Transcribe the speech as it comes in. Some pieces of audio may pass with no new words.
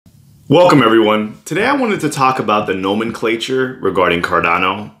Welcome everyone. Today I wanted to talk about the nomenclature regarding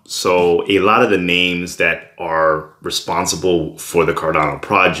Cardano. So a lot of the names that are responsible for the Cardano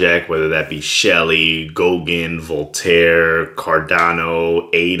project, whether that be Shelley, Goguen, Voltaire, Cardano,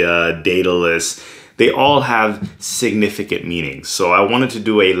 Ada, Daedalus, they all have significant meanings. So I wanted to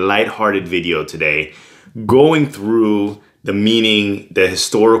do a lighthearted video today going through the meaning, the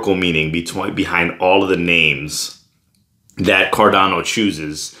historical meaning behind all of the names that Cardano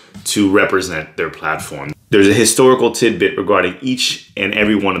chooses to represent their platform. There's a historical tidbit regarding each and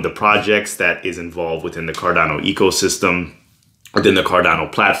every one of the projects that is involved within the Cardano ecosystem, within the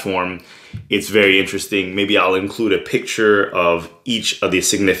Cardano platform. It's very interesting. Maybe I'll include a picture of each of the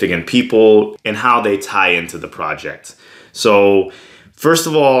significant people and how they tie into the project. So first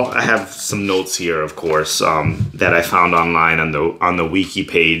of all, I have some notes here, of course, that I found online on the wiki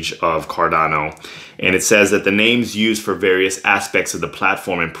page of Cardano. And it says that the names used for various aspects of the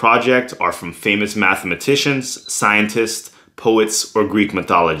platform and project are from famous mathematicians, scientists, poets, or Greek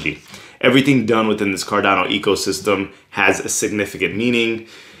mythology. Everything done within this Cardano ecosystem has a significant meaning.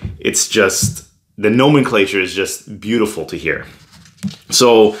 It's just, the nomenclature is just beautiful to hear.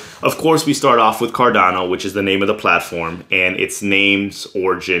 So, of course, we start off with Cardano, which is the name of the platform, and its name's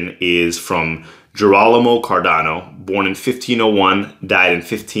origin is from Gerolamo Cardano, born in 1501, died in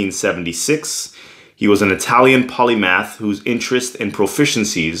 1576. He was an Italian polymath whose interests and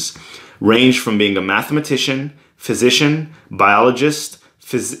proficiencies ranged from being a mathematician, physician, biologist,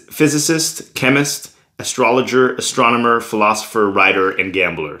 physicist, chemist, astrologer, astronomer, philosopher, writer, and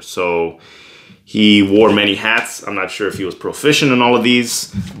gambler. So he wore many hats. I'm not sure if he was proficient in all of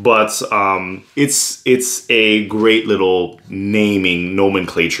these, but it's a great little naming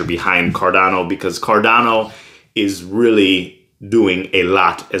nomenclature behind Cardano, because Cardano is really doing a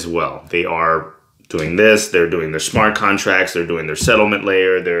lot as well. They are doing this, they're doing their smart contracts, they're doing their settlement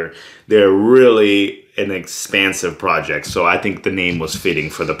layer, they're really an expansive project. So I think the name was fitting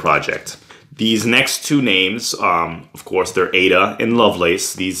for the project. These next two names, of course, they're Ada and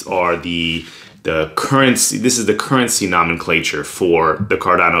Lovelace. These are the currency, this is the currency nomenclature for the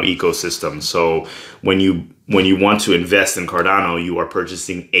Cardano ecosystem. So when you want to invest in Cardano, you are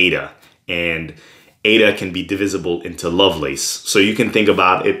purchasing Ada, and Ada can be divisible into Lovelace. So you can think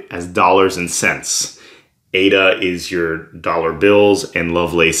about it as dollars and cents. Ada is your dollar bills and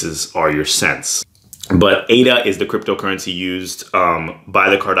Lovelaces are your cents. But Ada is the cryptocurrency used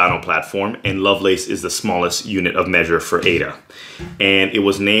by the Cardano platform, and Lovelace is the smallest unit of measure for Ada. And it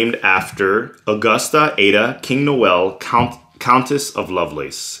was named after Augusta Ada King-Noel, Countess of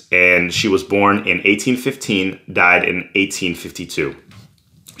Lovelace. And she was born in 1815, died in 1852.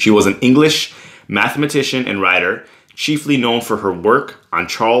 She was an English mathematician and writer, chiefly known for her work on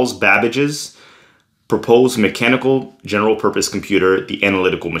Charles Babbage's proposed mechanical general-purpose computer, the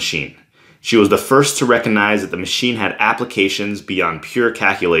analytical machine. She was the first to recognize that the machine had applications beyond pure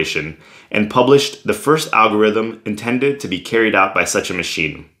calculation, and published the first algorithm intended to be carried out by such a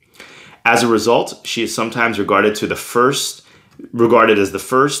machine. As a result, she is sometimes regarded as the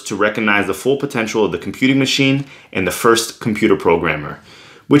first to recognize the full potential of the computing machine and the first computer programmer,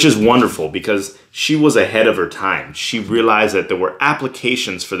 which is wonderful because she was ahead of her time. She realized that there were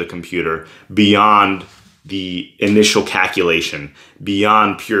applications for the computer beyond the initial calculation,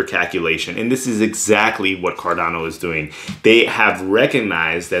 beyond pure calculation. And this is exactly what Cardano is doing. They have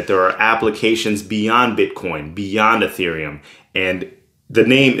recognized that there are applications beyond Bitcoin, beyond Ethereum, and the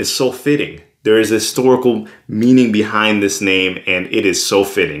name is so fitting. There is a historical meaning behind this name, and it is so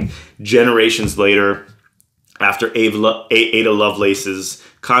fitting. Generations later, after Ada Lovelace's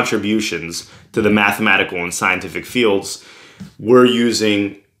contributions to the mathematical and scientific fields, we're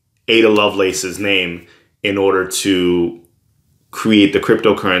using Ada Lovelace's name in order to create the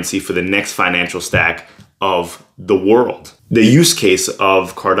cryptocurrency for the next financial stack of the world. The use case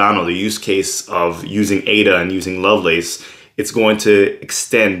of Cardano, the use case of using Ada and using Lovelace, it's going to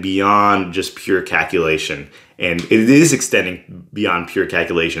extend beyond just pure calculation. And it is extending beyond pure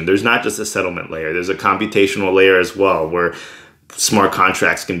calculation. There's not just a settlement layer, there's a computational layer as well where smart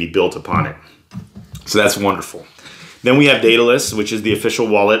contracts can be built upon it. So that's wonderful. Then we have Daedalus, which is the official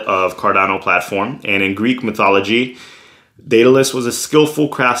wallet of Cardano platform. And in Greek mythology, Daedalus was a skillful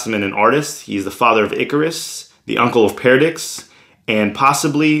craftsman and artist. He's the father of Icarus, the uncle of Perdiccas, and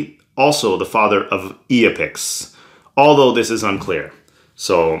possibly also the father of Aeopix, although this is unclear.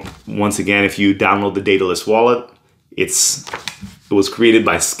 So once again, if you download the Daedalus wallet, it was created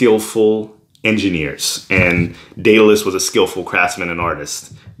by skillful engineers, and Daedalus was a skillful craftsman and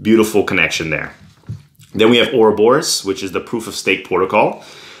artist. Beautiful connection there. Then we have Ouroboros, which is the proof of stake protocol.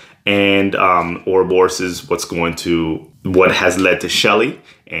 And Ouroboros is what has led to Shelley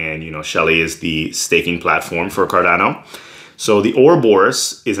and Shelley is the staking platform for Cardano. So the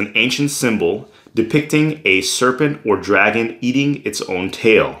Ouroboros is an ancient symbol depicting a serpent or dragon eating its own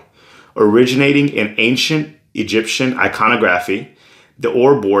tail. Originating in ancient Egyptian iconography, the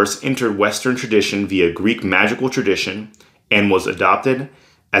Ouroboros entered Western tradition via Greek magical tradition and was adopted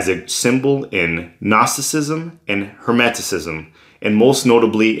as a symbol in Gnosticism and Hermeticism, and most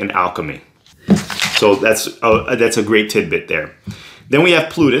notably in alchemy. So that's a great tidbit there. Then we have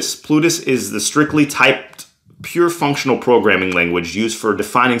Plutus. Plutus is the strictly typed pure functional programming language used for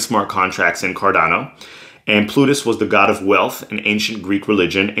defining smart contracts in Cardano. And Plutus was the god of wealth in ancient Greek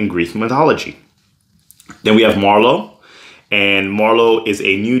religion and Greek mythology. Then we have Marlowe. And Marlowe is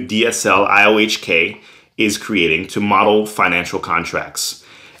a new DSL IOHK is creating to model financial contracts.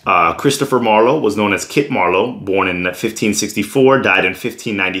 Christopher Marlowe was known as Kit Marlowe, born in 1564, died in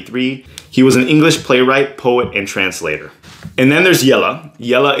 1593. He was an English playwright, poet, and translator. And then there's IELE.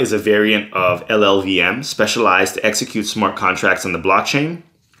 IELE is a variant of LLVM, specialized to execute smart contracts on the blockchain.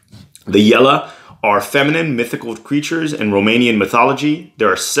 The IELE are feminine mythical creatures in Romanian mythology.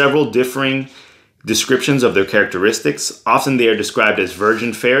 There are several differing descriptions of their characteristics. Often they are described as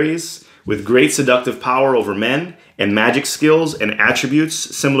virgin fairies with great seductive power over men and magic skills and attributes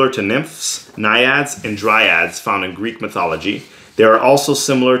similar to nymphs, naiads, and dryads found in Greek mythology. They are also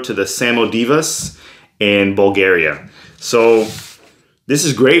similar to the Samodevas in Bulgaria. So this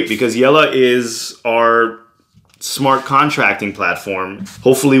is great because IELE is our smart contracting platform.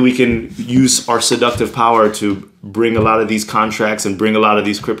 Hopefully we can use our seductive power to bring a lot of these contracts and bring a lot of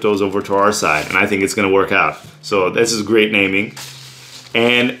these cryptos over to our side. And I think it's going to work out. So this is great naming.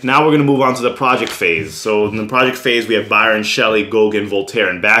 And now we're going to move on to the project phase. So in the project phase, we have Byron, Shelley, Goguen, Voltaire,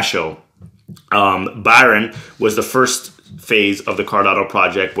 and Basho. Byron was the first phase of the Cardano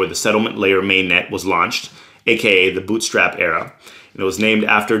project where the settlement layer mainnet was launched, aka the bootstrap era. And it was named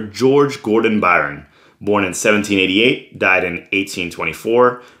after George Gordon Byron, born in 1788, died in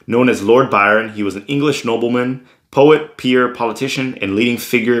 1824. Known as Lord Byron, he was an English nobleman, poet, peer, politician, and leading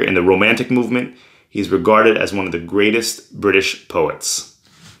figure in the Romantic movement. He's regarded as one of the greatest British poets.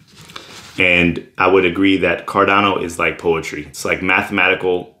 And I would agree that Cardano is like poetry. It's like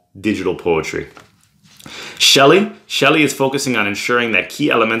mathematical digital poetry. Shelley is focusing on ensuring that key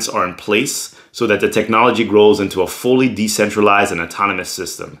elements are in place so that the technology grows into a fully decentralized and autonomous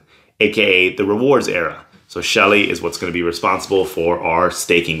system, aka the rewards era. So Shelley is what's going to be responsible for our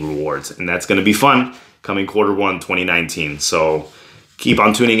staking rewards. And that's going to be fun coming Q1 2019. So keep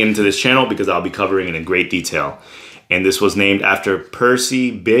on tuning into this channel because I'll be covering it in great detail. And this was named after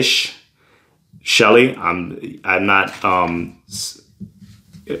Percy Bysshe Shelley. I'm not,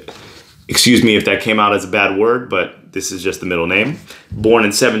 excuse me if that came out as a bad word, but this is just the middle name. Born in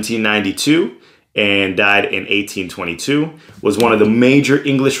 1792 and died in 1822, was one of the major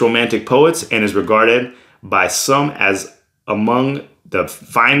English Romantic poets and is regarded by some as among the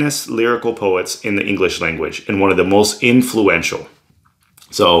finest lyrical poets in the English language and one of the most influential.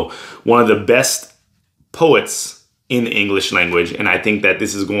 So one of the best poets in the English language. And I think that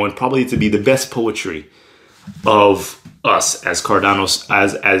this is going probably to be the best poetry of us as Cardano's,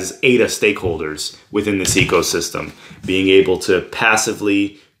 as ADA stakeholders within this ecosystem, being able to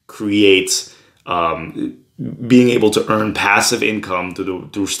passively create, being able to earn passive income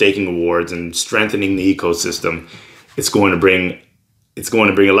through staking rewards and strengthening the ecosystem. It's going to bring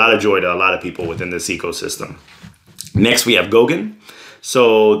a lot of joy to a lot of people within this ecosystem. Next, we have Goguen.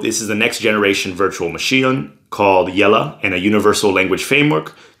 So this is the next generation virtual machine called IELE and a universal language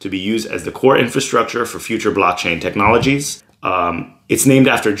framework to be used as the core infrastructure for future blockchain technologies. It's named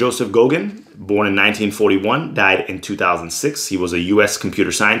after Joseph Goguen, born in 1941, died in 2006. He was a US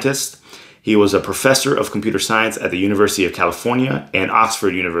computer scientist. He was a professor of computer science at the University of California and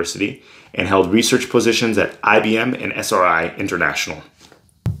Oxford University and held research positions at IBM and SRI International.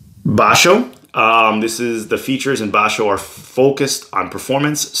 Basho. The features in Basho are focused on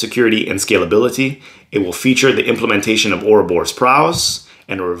performance, security, and scalability. It will feature the implementation of Ouroboros prowess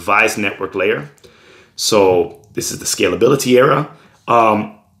and a revised network layer. So this is the scalability era.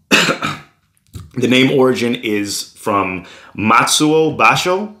 The name origin is from Matsuo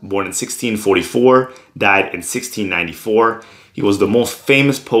Basho, born in 1644, died in 1694. He was the most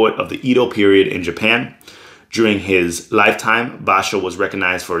famous poet of the Edo period in Japan. During his lifetime, Basho was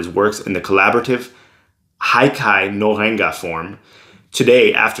recognized for his works in the collaborative Haikai no Renga form.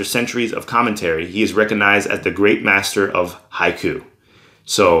 Today, after centuries of commentary, he is recognized as the great master of haiku.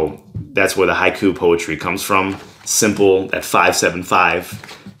 So that's where the haiku poetry comes from. Simple, that 575,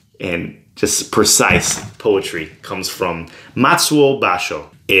 and just precise poetry comes from Matsuo Basho.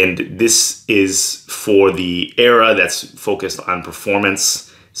 And this is for the era that's focused on performance,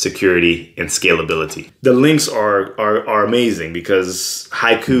 security, and scalability. The links are amazing because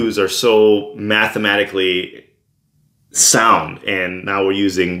haikus are so mathematically sound, and now we're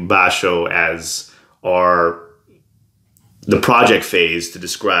using Basho as the project phase to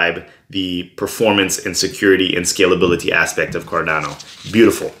describe the performance and security and scalability aspect of Cardano.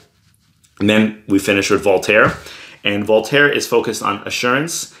 Beautiful. And then we finish with Voltaire. And Voltaire is focused on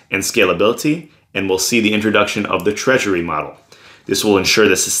assurance and scalability, and we'll see the introduction of the treasury model. This will ensure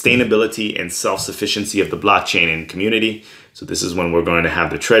the sustainability and self-sufficiency of the blockchain and community. So this is when we're going to have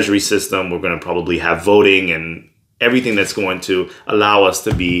the treasury system. We're going to probably have voting and everything that's going to allow us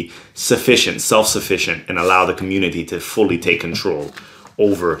to be sufficient, self-sufficient, and allow the community to fully take control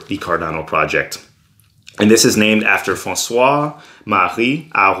over the Cardano project. And this is named after François-Marie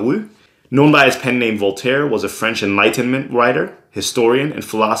Arouet, known by his pen name Voltaire, was a French Enlightenment writer, historian, and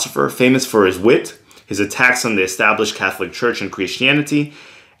philosopher, famous for his wit, his attacks on the established Catholic Church and Christianity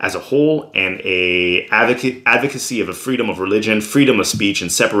as a whole, and a advocacy of a freedom of religion, freedom of speech,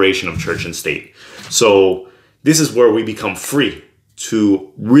 and separation of church and state. So this is where we become free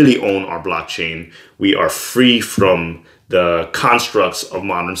to really own our blockchain. We are free from the constructs of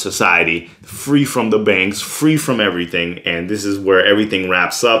modern society, free from the banks, free from everything, and this is where everything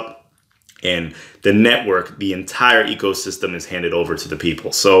wraps up. And the network, the entire ecosystem is handed over to the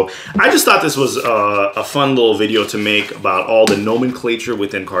people. So I just thought this was a fun little video to make about all the nomenclature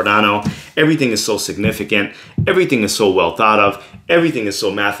within Cardano. Everything is so significant. Everything is so well thought of. Everything is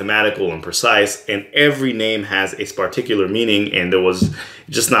so mathematical and precise. And every name has a particular meaning. And there was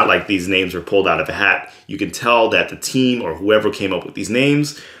just not like these names were pulled out of a hat. You can tell that the team or whoever came up with these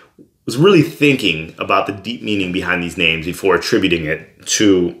names was really thinking about the deep meaning behind these names before attributing it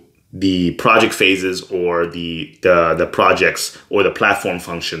to the project phases or the projects or the platform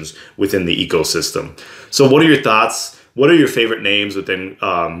functions within the ecosystem. So what are your thoughts? What are your favorite names within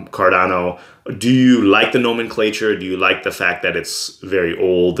Cardano? Do you like the nomenclature? Do you like the fact that it's very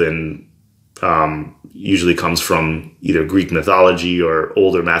old and usually comes from either Greek mythology or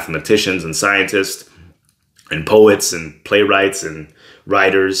older mathematicians and scientists and poets and playwrights and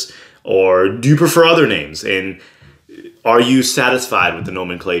writers? Or do you prefer other names? And are you satisfied with the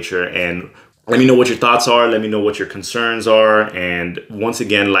nomenclature? And let me know what your thoughts are. Let me know what your concerns are. And once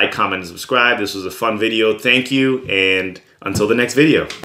again, like, comment, and subscribe. This was a fun video. Thank you. And until the next video.